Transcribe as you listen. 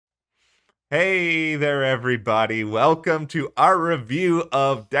Hey there, everybody. Welcome to our review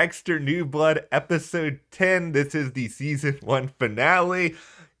of Dexter New Blood episode 10. This is the season 1 finale.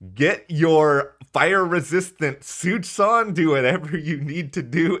 Get your fire resistant suits on. Do whatever you need to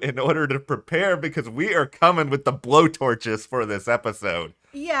do in order to prepare because we are coming with the blowtorches for this episode.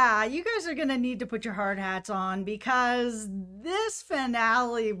 Yeah, you guys are gonna need to put your hard hats on because this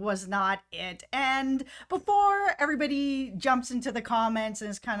finale was not it. And before everybody jumps into the comments and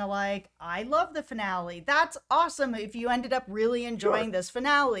is kind of like, I love the finale. That's awesome if you ended up really enjoying this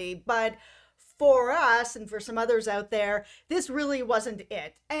finale. But for us and for some others out there, this really wasn't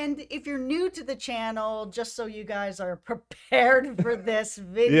it. And if you're new to the channel, just so you guys are prepared for this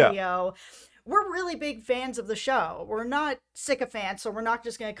video, we're really big fans of the show. We're not sycophants, so we're not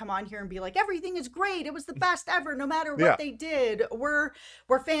just going to come on here and be like, everything is great. It was the best ever, no matter what they did. We're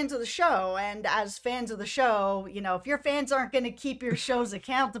fans of the show, and as fans of the show, you know, if your fans aren't going to keep your shows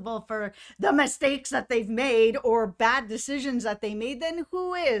accountable for the mistakes that they've made or bad decisions that they made, then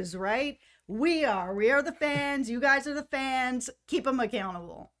who is, right? We are. We are the fans. You guys are the fans. Keep them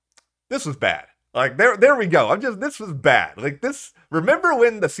accountable. This was bad. Like, there we go. This was bad. Like, remember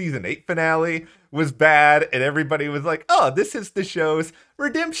when the season 8 finale was bad and everybody was like, oh, this is the show's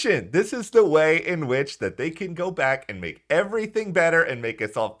redemption. This is the way in which that they can go back and make everything better and make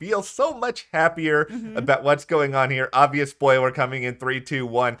us all feel so much happier about what's going on here. Obvious spoiler coming in 3, 2,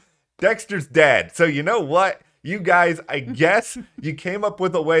 1. Dexter's dead. So you know what? You guys, I guess you came up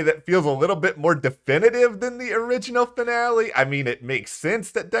with a way that feels a little bit more definitive than the original finale. I mean, it makes sense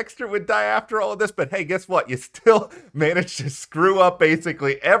that Dexter would die after all of this, but hey, guess what? You still managed to screw up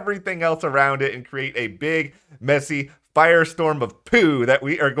basically everything else around it and create a big, messy firestorm of poo that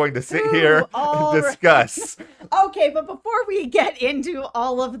we are going to sit here and discuss. Right. Okay, but before we get into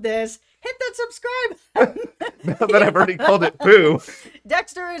all of this, hit that subscribe. Now that I've already called it poo.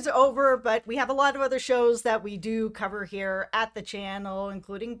 Dexter is over, but we have a lot of other shows that we do cover here at the channel,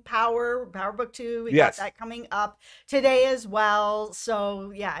 including Power Book 2. We got that coming up today as well.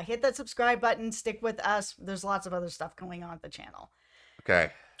 So yeah, hit that subscribe button. Stick with us. There's lots of other stuff going on at the channel.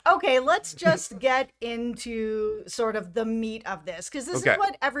 Okay, let's just get into sort of the meat of this, because this is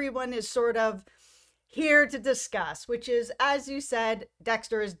what everyone is sort of here to discuss, which is, as you said,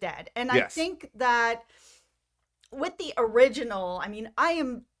 Dexter is dead. And I think that with the original, I mean,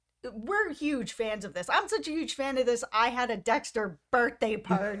 we're huge fans of this. I'm such a huge fan of this. I had a Dexter birthday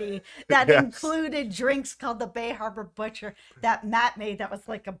party that included drinks called the Bay Harbor Butcher that Matt made that was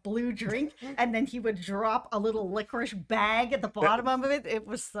like a blue drink. And then he would drop a little licorice bag at the bottom of it. It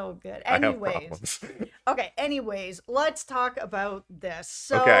was so good. Anyways, let's talk about this.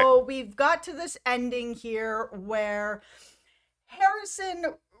 So we've got to this ending here where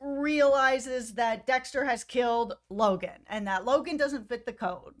Harrison realizes that Dexter has killed Logan and that Logan doesn't fit the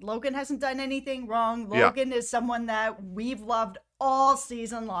code. Logan hasn't done anything wrong. Logan is someone that we've loved all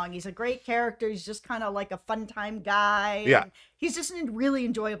season long. He's a great character. He's just kind of like a fun time guy. He's just a really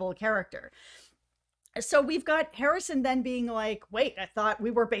enjoyable character. So we've got Harrison then being like, wait, I thought we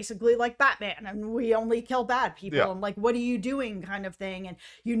were basically like Batman and we only kill bad people. And like, what are you doing kind of thing? And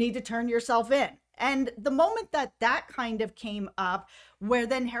you need to turn yourself in. And the moment that kind of came up, where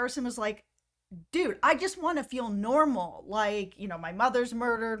then Harrison was like, dude, I just want to feel normal. Like, you know, my mother's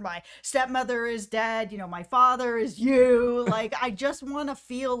murdered, my stepmother is dead, you know, my father is you. Like, I just want to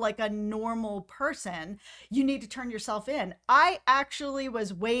feel like a normal person. You need to turn yourself in. I actually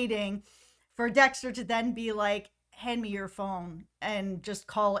was waiting for Dexter to then be like, hand me your phone and just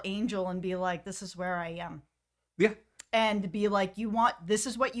call Angel and be like, this is where I am. And be like, this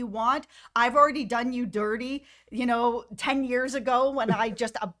is what you want. I've already done you dirty, you know, 10 years ago when I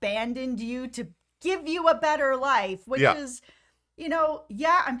just abandoned you to give you a better life, which is, you know,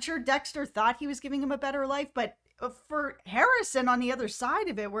 I'm sure Dexter thought he was giving him a better life, but for Harrison on the other side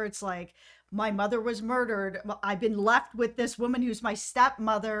of it, where it's like, my mother was murdered. I've been left with this woman who's my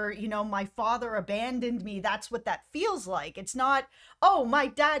stepmother. You know, my father abandoned me. That's what that feels like. It's not, oh, my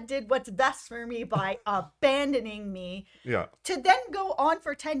dad did what's best for me by abandoning me. To then go on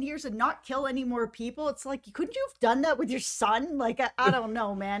for 10 years and not kill any more people. It's like, couldn't you have done that with your son? Like, I don't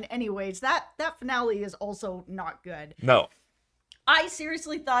know, man. Anyways, that finale is also not good. No. I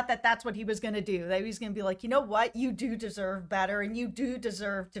seriously thought that that's what he was going to do. That he was going to be like, you know what? You do deserve better and you do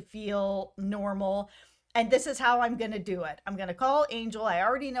deserve to feel normal. And this is how I'm going to do it. I'm going to call Angel. I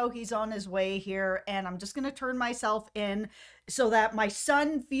already know he's on his way here. And I'm just going to turn myself in so that my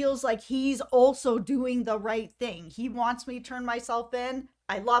son feels like he's also doing the right thing. He wants me to turn myself in.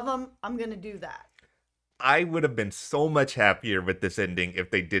 I love him. I'm going to do that. I would have been so much happier with this ending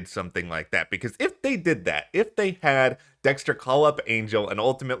if they did something like that. Because if they did that, if they had Dexter call up Angel and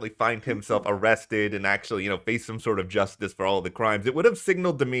ultimately find himself arrested and actually, face some sort of justice for all the crimes, it would have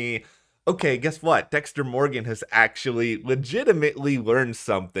signaled to me, okay, guess what? Dexter Morgan has actually legitimately learned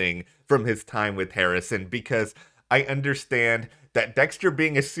something from his time with Harrison, because I understand that Dexter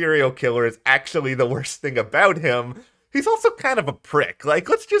being a serial killer is actually the worst thing about him. He's also kind of a prick. Like,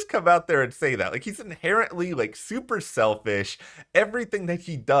 let's just come out there and say that. Like, he's inherently, like, super selfish. Everything that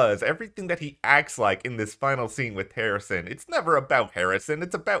he does, everything that he acts like in this final scene with Harrison, it's never about Harrison.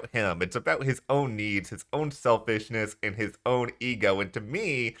 It's about him. It's about his own needs, his own selfishness, and his own ego. And to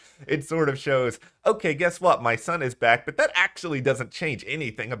me, it sort of shows, okay, guess what? My son is back, but that actually doesn't change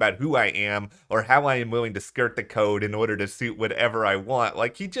anything about who I am or how I am willing to skirt the code in order to suit whatever I want.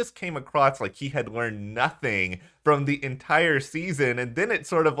 Like, he just came across like he had learned nothing from the entire season, and then it's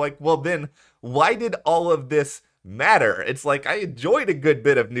sort of like, well, then why did all of this matter? It's like, I enjoyed a good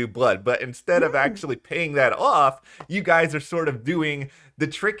bit of new blood, but instead of actually paying that off, you guys are sort of doing the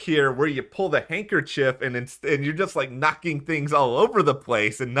trick here where you pull the handkerchief and you're just like knocking things all over the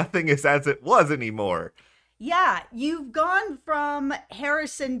place and nothing is as it was anymore. Yeah, you've gone from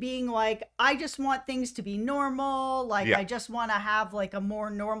Harrison being like, I just want things to be normal, like I just want to have like a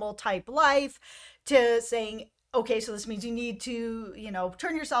more normal type life, to saying, okay, so this means you need to,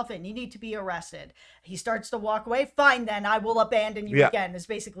 turn yourself in. You need to be arrested. He starts to walk away. Fine, then I will abandon you again, is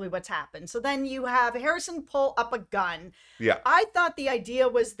basically what's happened. So then you have Harrison pull up a gun. Yeah. I thought the idea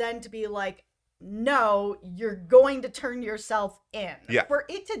was then to be like, no, you're going to turn yourself in. Yeah. For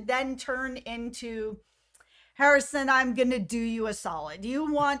it to then turn into, Harrison, I'm going to do you a solid.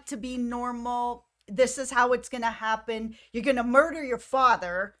 You want to be normal. This is how it's going to happen. You're going to murder your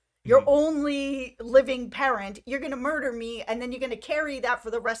father, your only living parent. You're going to murder me, and then you're going to carry that for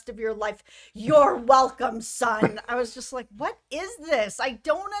the rest of your life. You're welcome, son. I was just like, what is this? I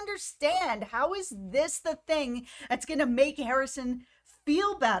don't understand. How is this the thing that's going to make Harrison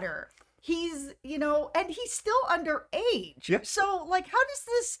feel better? He's, and he's still underage. Yeah. So, like, how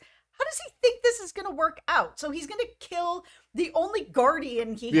does he think this is going to work out? So he's going to kill the only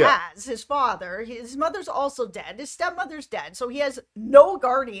guardian he has, his father. His mother's also dead. His stepmother's dead. So he has no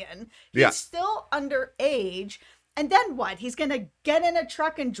guardian. He's still underage. And then what? He's going to get in a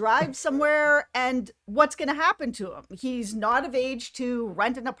truck and drive somewhere. And what's going to happen to him? He's not of age to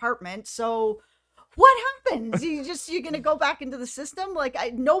rent an apartment. So what happens? You're going to go back into the system? Like,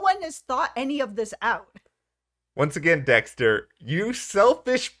 no one has thought any of this out. Once again, Dexter, you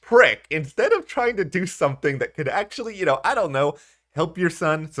selfish prick. Instead of trying to do something that could actually, I don't know, help your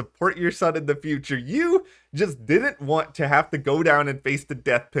son, support your son in the future, you just didn't want to have to go down and face the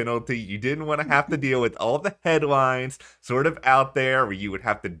death penalty. You didn't want to have to deal with all the headlines sort of out there where you would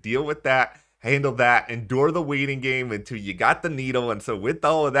have to deal with that, handle that, endure the waiting game until you got the needle. And so with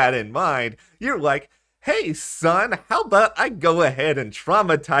all of that in mind, you're like, hey, son, how about I go ahead and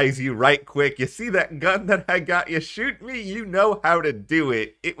traumatize you right quick? You see that gun that I got you? Shoot me. You know how to do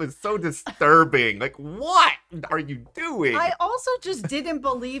it. It was so disturbing. Like, what are you doing? I also just didn't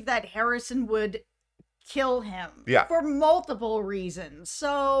believe that Harrison would kill him for multiple reasons.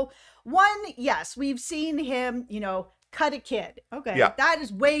 So, one, yes, we've seen him, cut a kid. Okay, that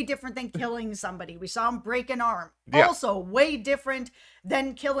is way different than killing somebody. We saw him break an arm. Also way different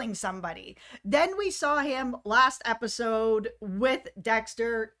than killing somebody. Then we saw him last episode with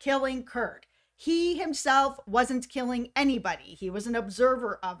Dexter killing Kurt. He himself wasn't killing anybody. He was an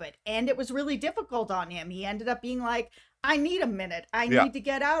observer of it. And it was really difficult on him. He ended up being like, I need a minute. I need to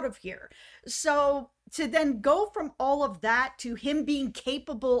get out of here. So to then go from all of that to him being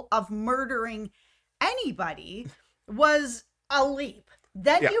capable of murdering anybody was a leap.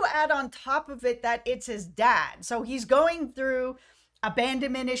 Then you add on top of it that it's his dad. So he's going through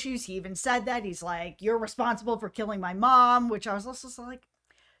abandonment issues. He even said that. He's like, you're responsible for killing my mom, which I was also like,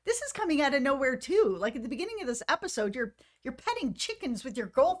 this is coming out of nowhere too. Like at the beginning of this episode, you're petting chickens with your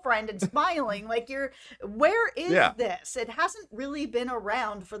girlfriend and smiling. Like where is this? It hasn't really been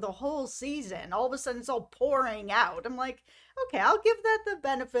around for the whole season. All of a sudden it's all pouring out. I'm like, okay, I'll give that the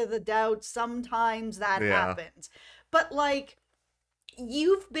benefit of the doubt. Sometimes that happens. But like,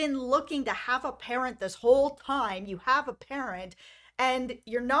 you've been looking to have a parent this whole time. You have a parent and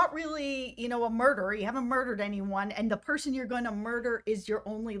you're not really, a murderer. You haven't murdered anyone. And the person you're going to murder is your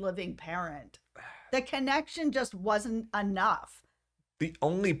only living parent. The connection just wasn't enough. The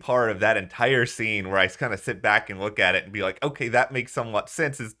only part of that entire scene where I kind of sit back and look at it and be like, okay, that makes somewhat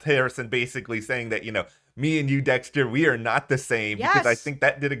sense, is Harrison basically saying that, me and you, Dexter, we are not the same. Yes. Because I think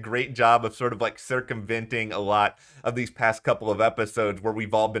that did a great job of sort of like circumventing a lot of these past couple of episodes where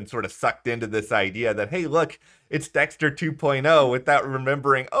we've all been sort of sucked into this idea that, hey, look, it's Dexter 2.0 without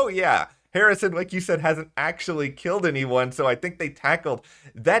remembering, oh yeah, Harrison, like you said, hasn't actually killed anyone, so I think they tackled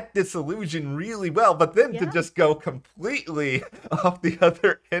that disillusion really well. But then to just go completely off the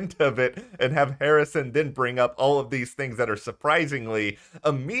other end of it and have Harrison then bring up all of these things that are surprisingly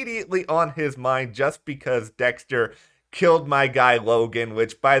immediately on his mind just because Dexter killed my guy Logan,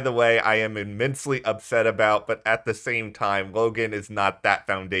 which, by the way, I am immensely upset about, but at the same time, Logan is not that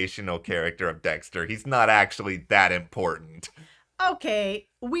foundational character of Dexter. He's not actually that important. Okay,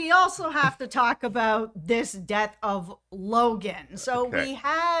 we also have to talk about this death of Logan. So we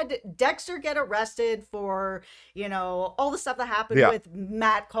had Dexter get arrested for, you know, all the stuff that happened with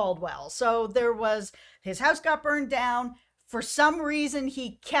Matt Caldwell. So there was, his house got burned down. For some reason,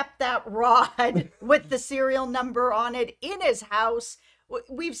 he kept that rod with the serial number on it in his house.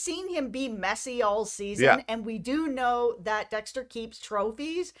 We've seen him be messy all season, and we do know that Dexter keeps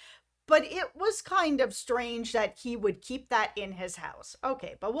trophies. But it was kind of strange that he would keep that in his house.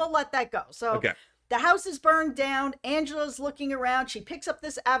 Okay, but we'll let that go. So the house is burned down. Angela's looking around. She picks up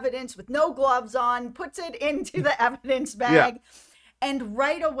this evidence with no gloves on, puts it into the evidence bag, and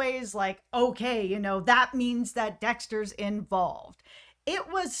right away is like, okay, you know, that means that Dexter's involved.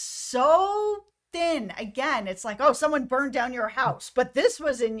 It was so thin. Again, it's like, oh, someone burned down your house, but this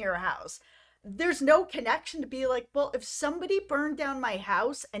was in your house. There's no connection to be like, well, if somebody burned down my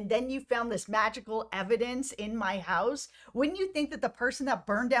house and then you found this magical evidence in my house, wouldn't you think that the person that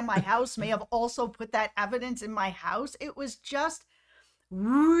burned down my house may have also put that evidence in my house? It was just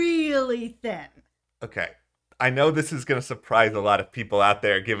really thin. Okay. I know this is going to surprise a lot of people out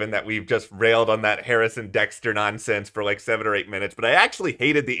there, given that we've just railed on that Harrison Dexter nonsense for like 7 or 8 minutes, but I actually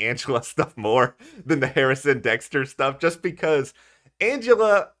hated the Angela stuff more than the Harrison Dexter stuff, just because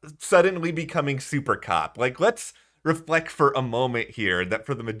Angela suddenly becoming super cop. Like, let's reflect for a moment here that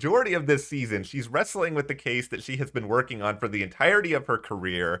for the majority of this season, she's wrestling with the case that she has been working on for the entirety of her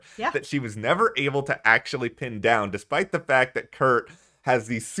career, that she was never able to actually pin down, despite the fact that Kurt has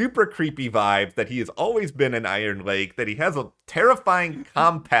these super creepy vibes, that he has always been in Iron Lake, that he has a terrifying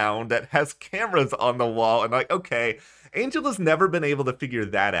compound that has cameras on the wall, and like, okay, Angela's never been able to figure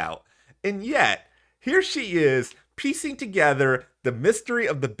that out. And yet, here she is, piecing together the mystery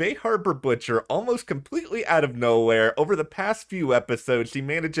of the Bay Harbor Butcher almost completely out of nowhere. Over the past few episodes, she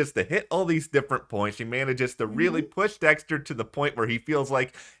manages to hit all these different points. She manages to really push Dexter to the point where he feels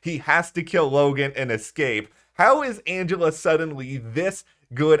like he has to kill Logan and escape. How is Angela suddenly this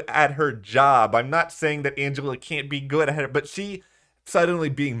good at her job? I'm not saying that Angela can't be good at it, but she suddenly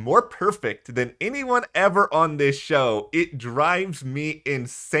being more perfect than anyone ever on this show. It drives me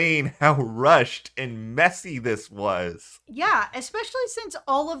insane how rushed and messy this was. Yeah, especially since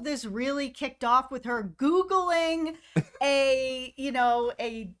all of this really kicked off with her Googling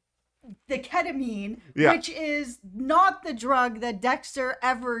the ketamine, which is not the drug that Dexter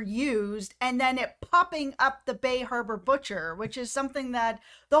ever used, and then it popping up the Bay Harbor Butcher, which is something that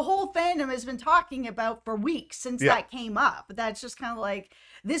the whole fandom has been talking about for weeks since that came up. That's just kind of like,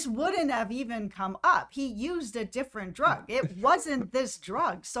 this wouldn't have even come up. He used a different drug. It wasn't this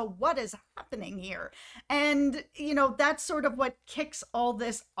drug. So what is happening here? And, you know, that's sort of what kicks all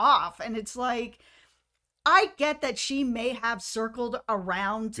this off. And it's like, I get that she may have circled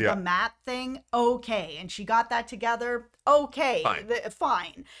around to the Matt thing. Okay. And she got that together. Okay.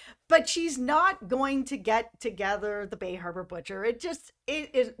 Fine. But she's not going to get together the Bay Harbor Butcher.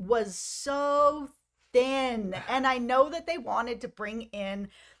 It was so thin. And I know that they wanted to bring in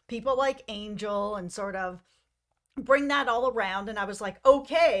people like Angel and sort of bring that all around. And I was like,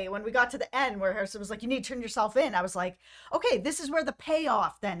 okay, when we got to the end where Harrison was like, you need to turn yourself in, I was like, okay, this is where the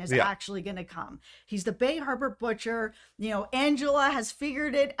payoff then is actually going to come. He's the Bay Harbor Butcher. You know, Angela has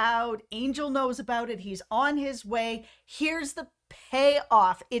figured it out. Angel knows about it. He's on his way. Here's the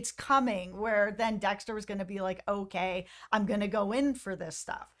payoff. It's coming, where then Dexter was going to be like, okay, I'm going to go in for this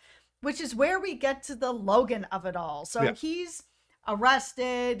stuff, which is where we get to the Logan of it all. So he's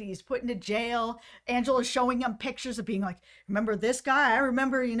arrested, he's put into jail. Angela's showing him pictures of being like, remember this guy? I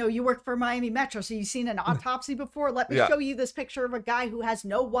remember, you know, you work for Miami Metro, so you've seen an autopsy before? Let me show you this picture of a guy who has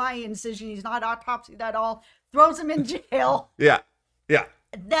no Y incision. He's not autopsied at all. Throws him in jail.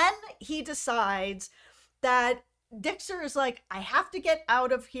 Then he decides that Dexter is like, I have to get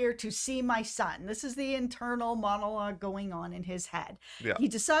out of here to see my son. This is the internal monologue going on in his head. He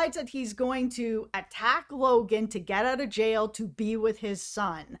decides that he's going to attack Logan to get out of jail to be with his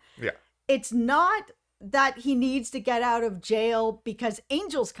son. It's not that he needs to get out of jail because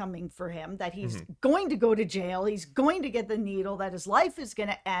Angel's coming for him, that he's going to go to jail, he's going to get the needle, that his life is going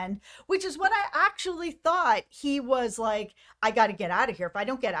to end, which is what I actually thought. He was like, I got to get out of here. If I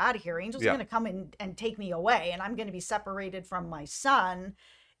don't get out of here, Angel's going to come in and take me away, and I'm going to be separated from my son.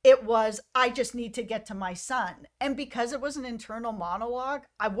 It was, I just need to get to my son. And because it was an internal monologue,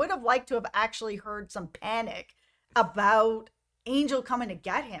 I would have liked to have actually heard some panic about Angel coming to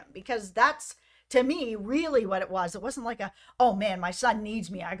get him, because that's, to me, really what it was. It wasn't like oh man, my son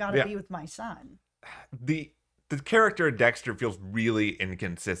needs me, I gotta be with my son. The character of Dexter feels really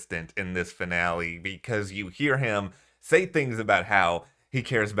inconsistent in this finale, because you hear him say things about how he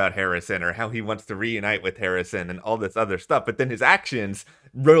cares about Harrison or how he wants to reunite with Harrison and all this other stuff, but then his actions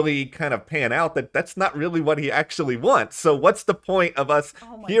really kind of pan out that that's not really what he actually wants. So what's the point of us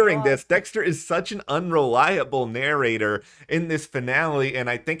hearing this? Dexter is such an unreliable narrator in this finale, and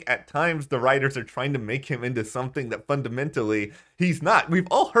I think at times the writers are trying to make him into something that fundamentally he's not. We've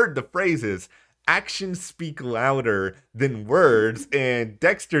all heard the phrases, actions speak louder than words, and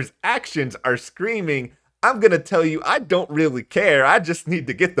Dexter's actions are screaming, I'm going to tell you, I don't really care. I just need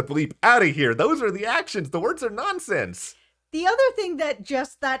to get the bleep out of here. Those are the actions. The words are nonsense. The other thing that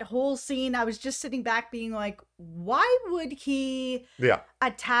just that whole scene, I was just sitting back being like, why would he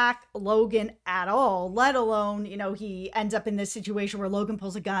attack Logan at all? Let alone, you know, he ends up in this situation where Logan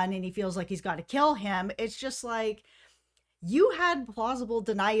pulls a gun and he feels like he's got to kill him. It's just like, you had plausible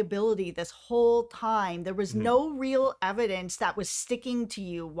deniability this whole time. There was no real evidence that was sticking to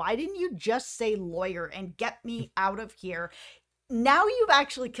you. Why didn't you just say lawyer and get me out of here? Now you've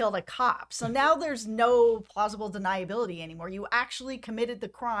actually killed a cop. So now there's no plausible deniability anymore. You actually committed the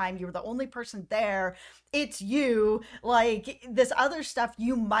crime. You were the only person there. It's you. Like, this other stuff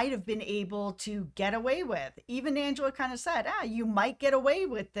you might have been able to get away with. Even Angela kind of said, you might get away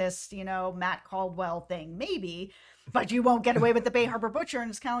with this, you know, Matt Caldwell thing, maybe. But you won't get away with the Bay Harbor Butcher. And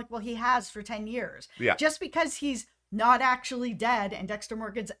it's kind of like, well, he has for 10 years. Yeah. Just because he's not actually dead and Dexter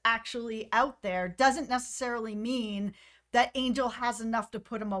Morgan's actually out there doesn't necessarily mean that Angel has enough to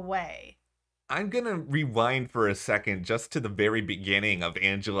put him away. I'm going to rewind for a second just to the very beginning of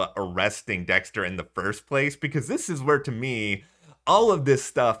Angela arresting Dexter in the first place, because this is where, to me, all of this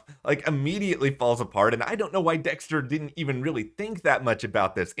stuff like immediately falls apart, and I don't know why Dexter didn't even really think that much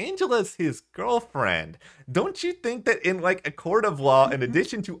about this. Angela's his girlfriend. Don't you think that in like a court of law, in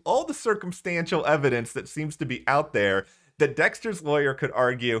addition to all the circumstantial evidence that seems to be out there, that Dexter's lawyer could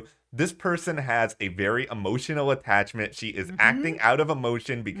argue this person has a very emotional attachment. She is acting out of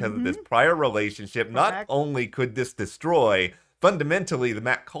emotion because of this prior relationship. Not only could this destroy fundamentally the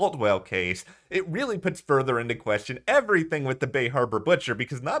Matt Caldwell case, it really puts further into question everything with the Bay Harbor Butcher,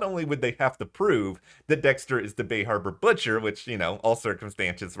 because not only would they have to prove that Dexter is the Bay Harbor Butcher, which, you know, all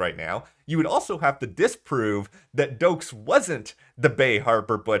circumstances right now, you would also have to disprove that Dokes wasn't the Bay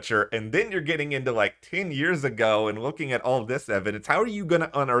Harbor Butcher, and then you're getting into like 10 years ago and looking at all this evidence. How are you going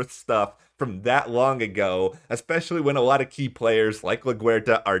to unearth stuff from that long ago, especially when a lot of key players like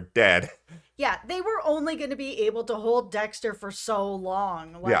LaGuerta are dead? Yeah, they were only going to be able to hold Dexter for so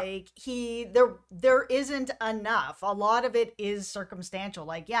long. Like, there isn't enough. A lot of it is circumstantial.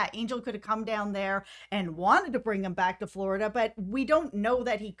 Like, yeah, Angel could have come down there and wanted to bring him back to Florida, but we don't know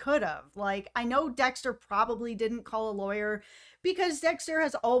that he could have. Like, I know Dexter probably didn't call a lawyer because Dexter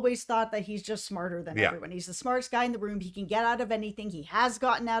has always thought that he's just smarter than everyone. He's the smartest guy in the room. He can get out of anything. He has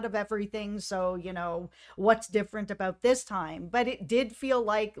gotten out of everything. So, you know, what's different about this time? But it did feel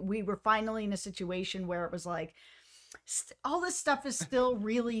like we were finally in a situation where it was like, all this stuff is still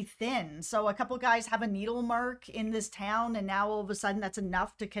really thin. So a couple guys have a needle mark in this town, and now all of a sudden that's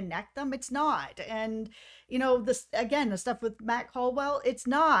enough to connect them. It's not. And, you know, this, again, the stuff with Matt Caldwell, it's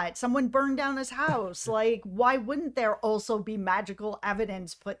not. Someone burned down his house. Like, why wouldn't there also be magical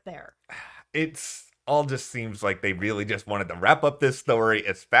evidence put there? It's all just seems like they really just wanted to wrap up this story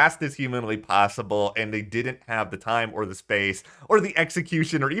as fast as humanly possible, and they didn't have the time or the space or the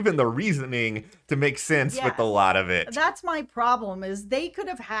execution or even the reasoning to make sense with a lot of it. That's my problem, is they could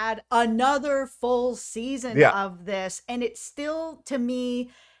have had another full season of this, and it's still, to me,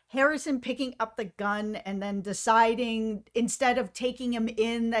 Harrison picking up the gun and then deciding, instead of taking him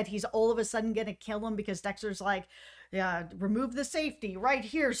in, that he's all of a sudden going to kill him because Dexter's like, yeah, remove the safety right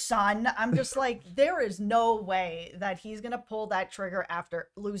here, son. I'm just like, there is no way that he's going to pull that trigger after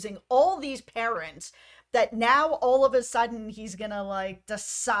losing all these parents, that now all of a sudden he's going to like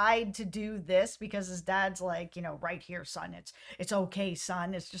decide to do this because his dad's like, you know, right here, son. It's okay,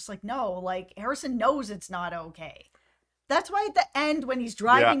 son. It's just like, no, like Harrison knows it's not okay. That's why at the end when he's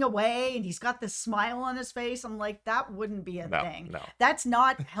driving away and he's got this smile on his face, I'm like, that wouldn't be a thing. No. That's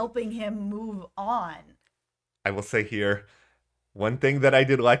not helping him move on. I will say here, one thing that I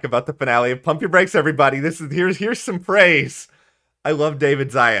did like about the finale, pump your brakes, everybody. Here's some praise. I love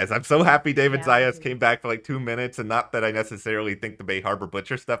David Zayas. I'm so happy David Zayas came back for like 2 minutes, and not that I necessarily think the Bay Harbor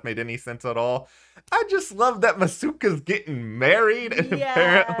Butcher stuff made any sense at all. I just love that Masuka's getting married, and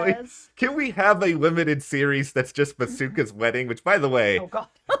apparently, can we have a limited series that's just Masuka's wedding? Which, by the way,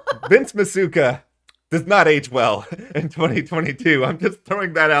 Vince Masuka does not age well in 2022. I'm just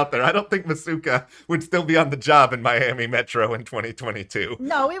throwing that out there. I don't think Masuka would still be on the job in Miami Metro in 2022.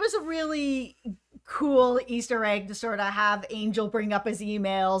 No, it was a really cool Easter egg to sort of have Angel bring up his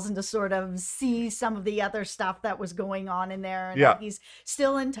emails and to sort of see some of the other stuff that was going on in there. And that he's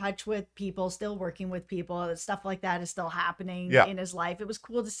still in touch with people, still working with people. Stuff like that is still happening in his life. It was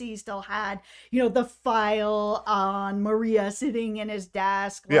cool to see he still had, you know, the file on Maria sitting in his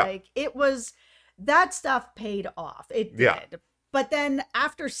desk. Like it was, that stuff paid off. It did. But then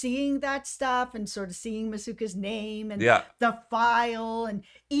after seeing that stuff and sort of seeing Masuka's name and the file, and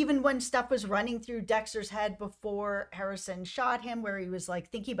even when stuff was running through Dexter's head before Harrison shot him, where he was like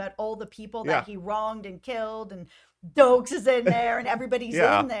thinking about all the people that he wronged and killed, and Dokes is in there and everybody's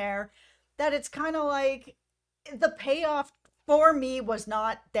in there, that it's kind of like the payoff for me was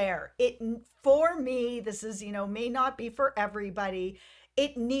not there. For me, this is, you know, may not be for everybody.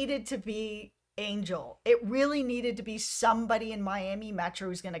 It needed to be Angel. It really needed to be somebody in Miami Metro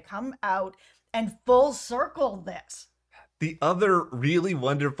who's going to come out and full circle this. The other really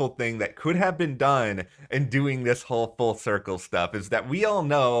wonderful thing that could have been done in doing this whole full circle stuff is that we all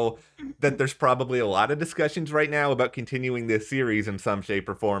know that there's probably a lot of discussions right now about continuing this series in some shape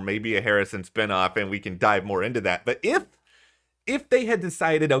or form, maybe a Harrison spinoff, and we can dive more into that. But if they had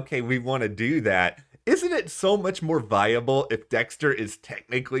decided, okay, we want to do that, isn't it so much more viable if Dexter is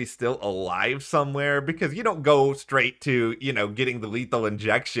technically still alive somewhere? Because you don't go straight to, you know, getting the lethal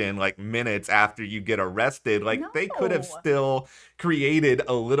injection like minutes after you get arrested. Like they could have still created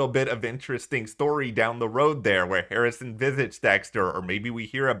a little bit of interesting story down the road there where Harrison visits Dexter, or maybe we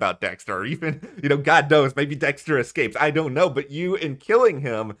hear about Dexter, or even, you know, God knows, maybe Dexter escapes. I don't know. But you, in killing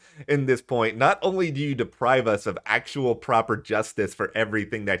him in this point, not only do you deprive us of actual proper justice for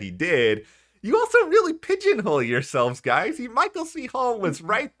everything that he did, you also really pigeonhole yourselves, guys. Michael C. Hall was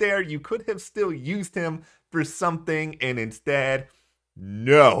right there. You could have still used him for something, and instead,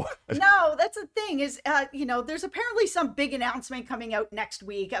 no. No, that's the thing is, you know, there's apparently some big announcement coming out next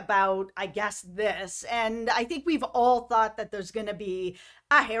week about, I guess, this. And I think we've all thought that there's going to be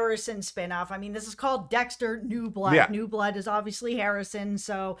a Harrison spinoff. I mean, this is called Dexter New Blood. Yeah. New Blood is obviously Harrison.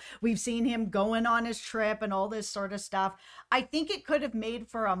 So we've seen him going on his trip and all this sort of stuff. I think it could have made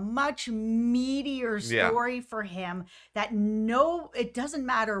for a much meatier story for him, that it doesn't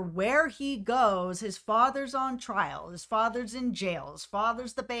matter where he goes. His father's on trial. His father's in jail. His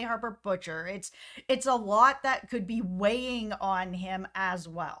father's the Bay Harbor Butcher. It's a lot that could be weighing on him as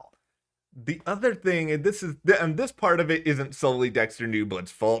well. The other thing, and this part of it isn't solely Dexter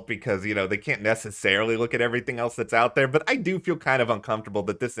Newblood's fault, because, you know, they can't necessarily look at everything else that's out there, but I do feel kind of uncomfortable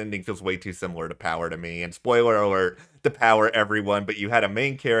that this ending feels way too similar to Power to me. And spoiler alert, to Power, everyone, but you had a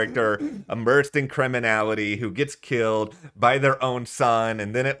main character immersed in criminality who gets killed by their own son,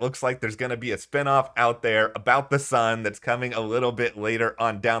 and then it looks like there's going to be a spinoff out there about the son that's coming a little bit later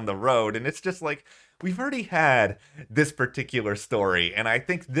on down the road, and it's just like, we've already had this particular story, and I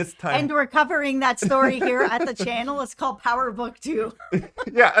think this time... And we're covering that story here at the channel. It's called Power Book 2.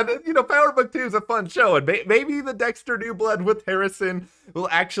 Yeah, and you know, Power Book 2 is a fun show, and maybe the Dexter New Blood with Harrison will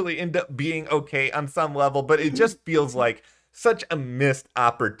actually end up being okay on some level, but it just feels like such a missed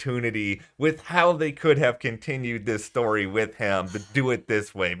opportunity with how they could have continued this story with him to do it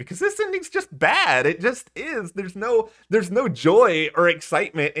this way, because this ending's just bad. It just is. There's no joy or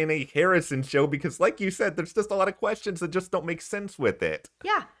excitement in a Harrison show, because like you said, there's just a lot of questions that just don't make sense with it.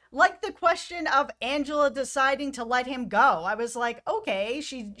 Yeah. Like the question of Angela deciding to let him go. I was like, okay,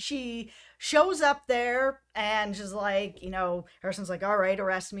 she shows up there and she's like, you know, Harrison's like, all right,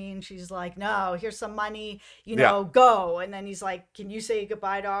 arrest me. And she's like, no, here's some money, you know, go. And then he's like, can you say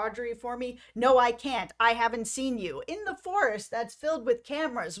goodbye to Audrey for me? No, I can't. I haven't seen you. In the forest that's filled with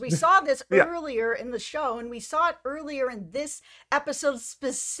cameras. We saw this earlier in the show, and we saw it earlier in this episode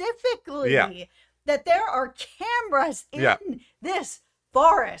specifically, that there are cameras in this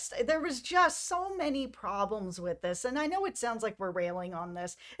forest. There was just so many problems with this, and I know it sounds like we're railing on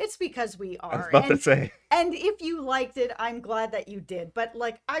this. It's because we are. I was about to say. And if you liked it, I'm glad that you did. But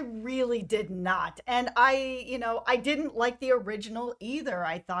like, I really did not, and I didn't like the original either.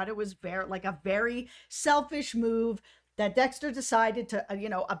 I thought it was very selfish move that Dexter decided to,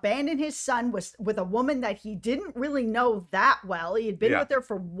 abandon his son with a woman that he didn't really know that well. He had been with her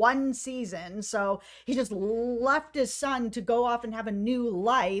for one season. So he just left his son to go off and have a new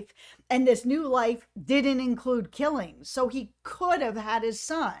life. And this new life didn't include killing. So he could have had his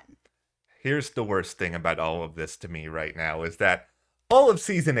son. Here's the worst thing about all of this to me right now is that all of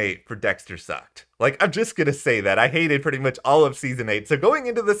season 8 for Dexter sucked. Like, I'm just gonna say that. I hated pretty much all of season 8. So going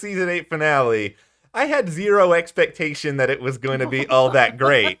into the season 8 finale, I had zero expectation that it was going to be all that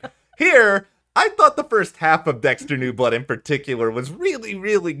great. Here, I thought the first half of Dexter New Blood in particular was really,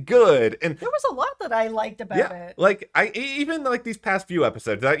 really good. And there was a lot that I liked about it. Like, even these past few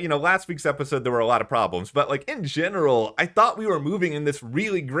episodes, last week's episode, there were a lot of problems. But like in general, I thought we were moving in this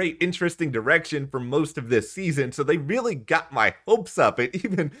really great, interesting direction for most of this season. So they really got my hopes up. And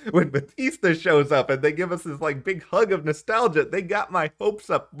even when Batista shows up and they give us this like big hug of nostalgia, they got my hopes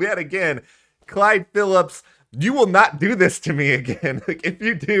up yet again. Clyde Phillips, you will not do this to me again. Like, if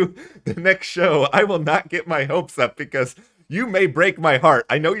you do the next show, I will not get my hopes up because you may break my heart.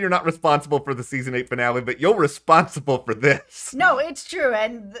 I know you're not responsible for the season 8 finale, but you're responsible for this. No, it's true.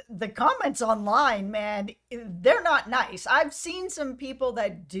 And the comments online, man, they're not nice. I've seen some people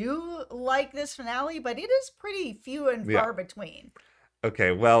that do like this finale, but it is pretty few and far between.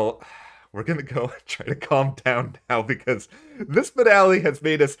 Okay, well, we're going to go and try to calm down now because this finale has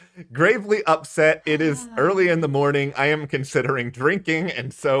made us gravely upset. It is early in the morning. I am considering drinking.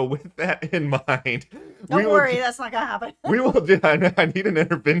 And so with that in mind... Don't worry, that's not going to happen. We will do... I need an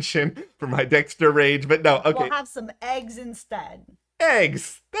intervention for my Dexter rage, but no, okay. We'll have some eggs instead.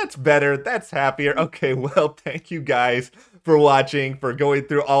 Eggs! That's better. That's happier. Okay, well, thank you guys for watching, for going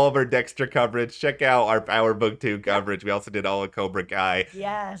through all of our Dexter coverage. Check out our Power Book 2 coverage. We also did all of Cobra Kai.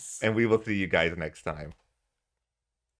 Yes. And we will see you guys next time.